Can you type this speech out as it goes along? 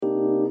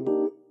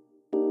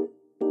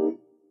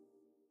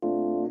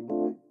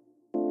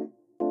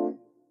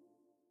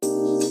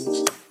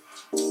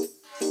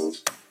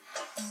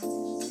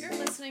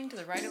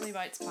Writerly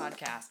Bites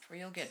podcast, where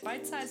you'll get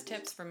bite-sized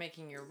tips for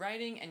making your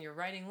writing and your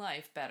writing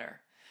life better.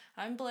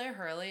 I'm Blair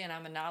Hurley, and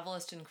I'm a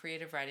novelist and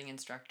creative writing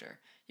instructor.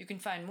 You can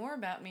find more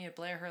about me at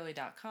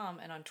blairhurley.com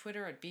and on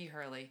Twitter at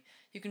bhurley.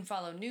 You can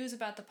follow news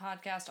about the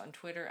podcast on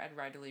Twitter at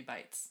Writerly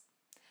Bites.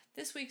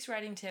 This week's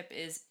writing tip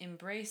is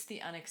embrace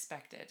the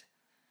unexpected.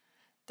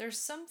 There's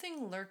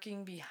something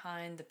lurking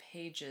behind the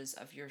pages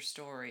of your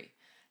story,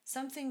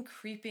 something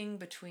creeping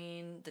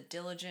between the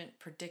diligent,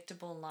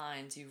 predictable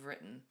lines you've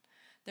written.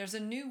 There's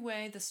a new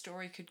way the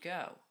story could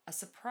go, a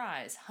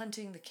surprise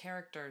hunting the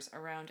characters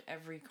around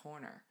every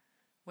corner.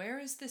 Where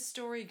is this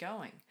story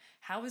going?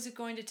 How is it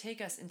going to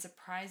take us in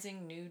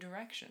surprising new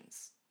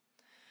directions?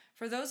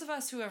 For those of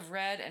us who have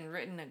read and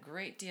written a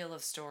great deal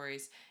of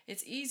stories,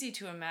 it's easy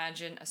to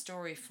imagine a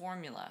story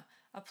formula,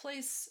 a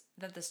place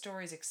that the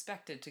story is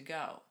expected to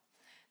go.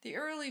 The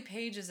early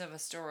pages of a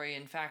story,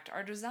 in fact,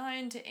 are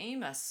designed to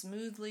aim us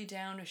smoothly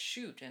down a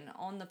chute and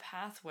on the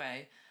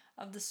pathway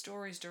of the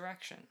story's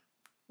direction.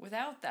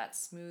 Without that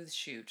smooth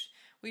chute,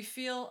 we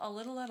feel a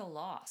little at a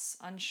loss,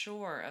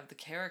 unsure of the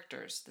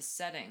characters, the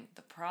setting,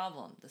 the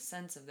problem, the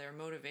sense of their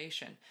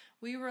motivation.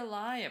 We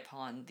rely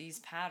upon these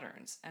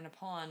patterns and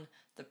upon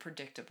the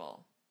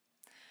predictable.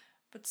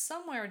 But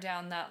somewhere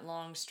down that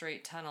long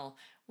straight tunnel,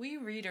 we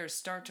readers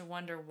start to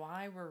wonder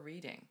why we're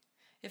reading.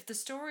 If the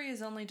story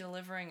is only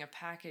delivering a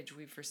package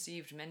we've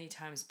received many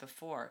times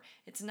before,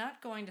 it's not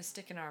going to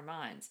stick in our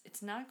minds.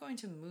 It's not going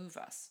to move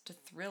us, to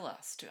thrill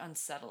us, to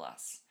unsettle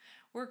us.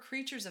 We're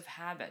creatures of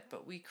habit,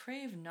 but we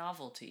crave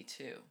novelty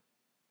too.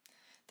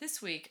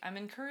 This week, I'm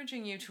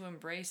encouraging you to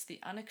embrace the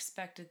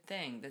unexpected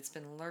thing that's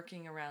been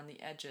lurking around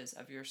the edges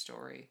of your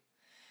story.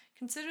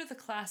 Consider the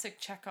classic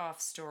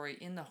Chekhov story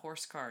In the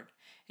Horse Cart,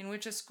 in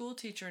which a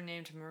schoolteacher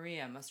named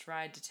Maria must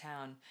ride to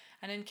town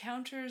and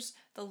encounters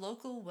the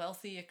local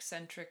wealthy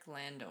eccentric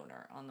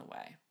landowner on the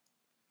way.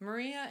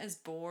 Maria is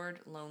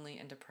bored, lonely,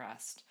 and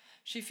depressed.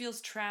 She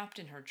feels trapped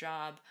in her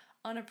job,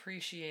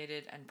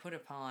 unappreciated and put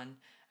upon,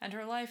 and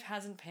her life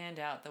hasn't panned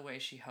out the way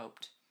she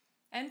hoped.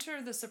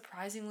 Enter the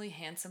surprisingly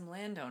handsome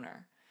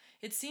landowner.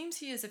 It seems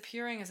he is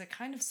appearing as a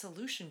kind of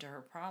solution to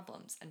her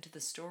problems and to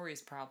the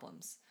story's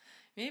problems.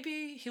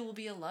 Maybe he will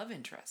be a love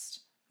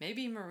interest.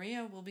 Maybe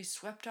Maria will be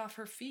swept off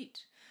her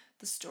feet.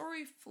 The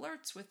story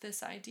flirts with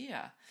this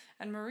idea,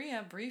 and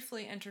Maria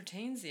briefly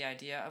entertains the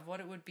idea of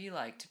what it would be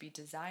like to be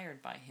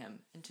desired by him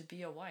and to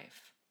be a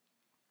wife.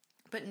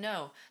 But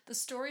no, the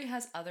story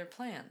has other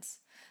plans.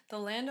 The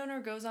landowner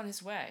goes on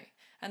his way,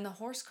 and the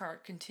horse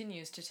cart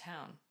continues to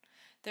town.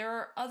 There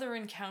are other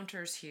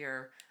encounters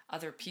here,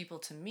 other people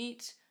to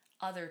meet,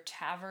 other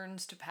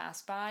taverns to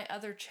pass by,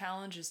 other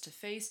challenges to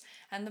face,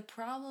 and the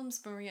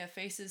problems Maria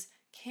faces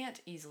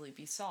can't easily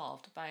be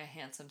solved by a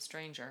handsome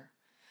stranger.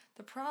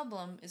 The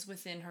problem is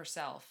within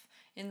herself,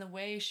 in the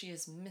way she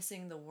is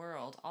missing the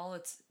world, all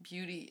its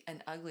beauty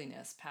and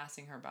ugliness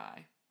passing her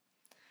by.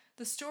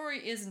 The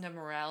story isn't a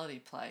morality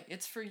play.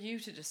 It's for you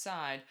to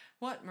decide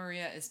what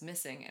Maria is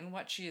missing and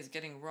what she is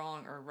getting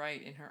wrong or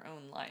right in her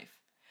own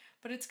life.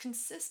 But it's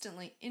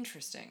consistently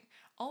interesting,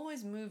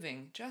 always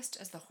moving just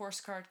as the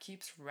horse cart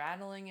keeps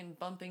rattling and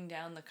bumping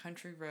down the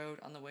country road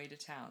on the way to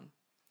town.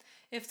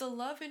 If the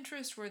love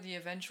interest were the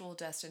eventual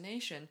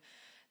destination,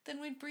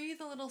 then we'd breathe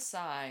a little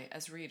sigh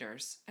as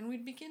readers, and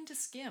we'd begin to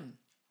skim,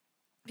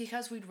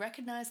 because we'd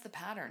recognize the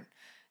pattern.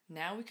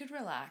 Now we could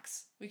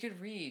relax, we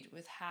could read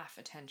with half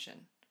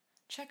attention.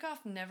 Chekhov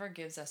never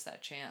gives us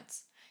that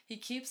chance. He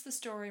keeps the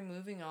story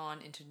moving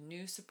on into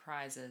new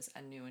surprises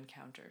and new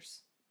encounters.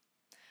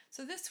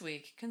 So this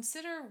week,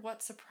 consider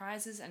what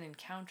surprises and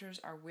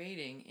encounters are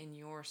waiting in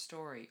your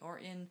story or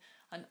in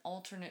an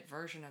alternate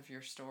version of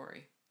your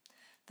story.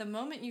 The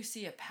moment you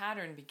see a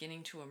pattern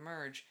beginning to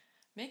emerge,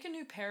 make a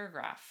new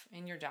paragraph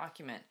in your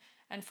document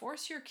and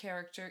force your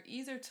character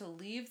either to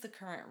leave the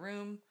current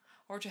room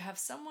or to have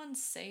someone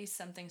say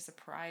something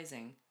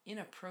surprising,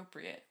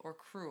 inappropriate, or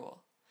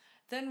cruel.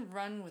 Then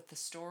run with the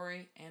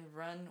story and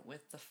run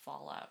with the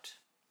fallout.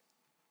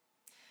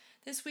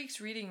 This week's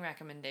reading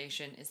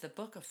recommendation is the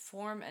book of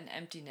Form and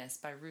Emptiness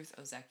by Ruth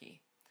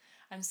Ozeki.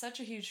 I'm such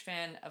a huge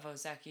fan of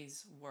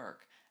Ozeki's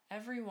work.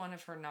 Every one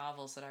of her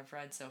novels that I've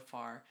read so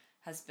far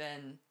has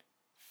been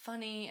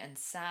funny and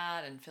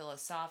sad and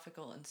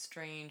philosophical and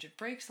strange. It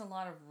breaks a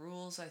lot of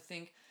rules, I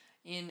think,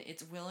 in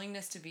its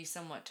willingness to be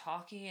somewhat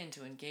talky and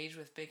to engage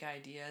with big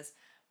ideas,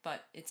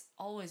 but it's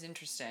always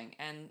interesting,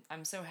 and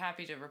I'm so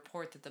happy to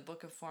report that the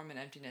Book of Form and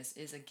Emptiness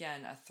is,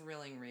 again, a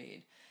thrilling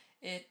read.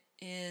 It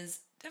is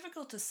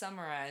difficult to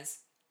summarize.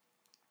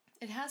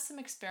 It has some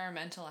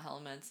experimental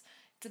elements.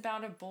 It's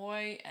about a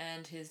boy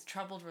and his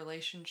troubled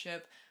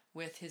relationship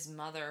with his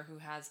mother, who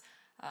has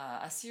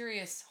a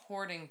serious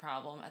hoarding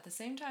problem, at the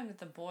same time that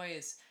the boy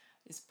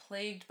is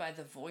plagued by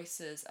the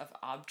voices of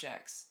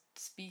objects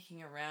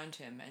speaking around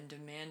him and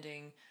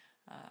demanding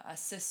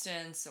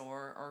assistance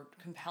or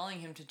compelling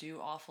him to do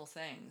awful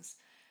things.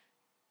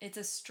 It's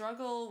a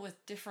struggle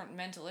with different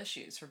mental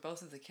issues for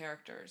both of the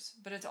characters,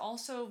 but it's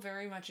also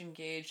very much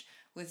engaged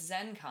with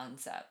Zen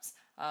concepts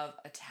of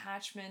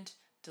attachment,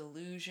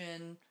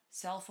 delusion,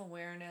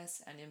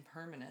 self-awareness, and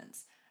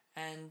impermanence.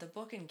 And the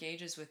book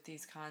engages with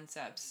these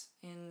concepts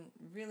in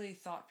really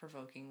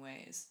thought-provoking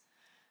ways.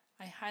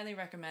 I highly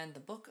recommend The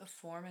Book of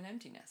Form and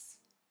Emptiness.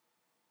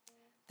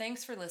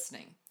 Thanks for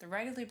listening. The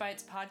Writerly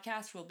Bites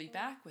podcast will be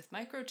back with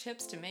micro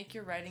tips to make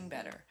your writing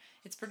better.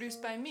 It's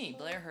produced by me,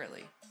 Blair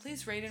Hurley.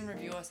 Please rate and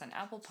review us on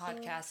Apple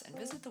Podcasts and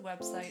visit the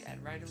website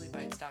at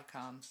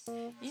writerlybites.com.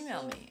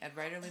 Email me at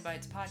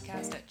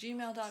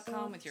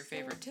writerlybites@gmail.com with your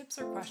favorite tips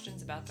or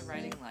questions about the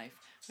writing life,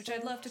 which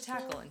I'd love to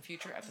tackle in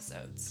future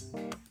episodes.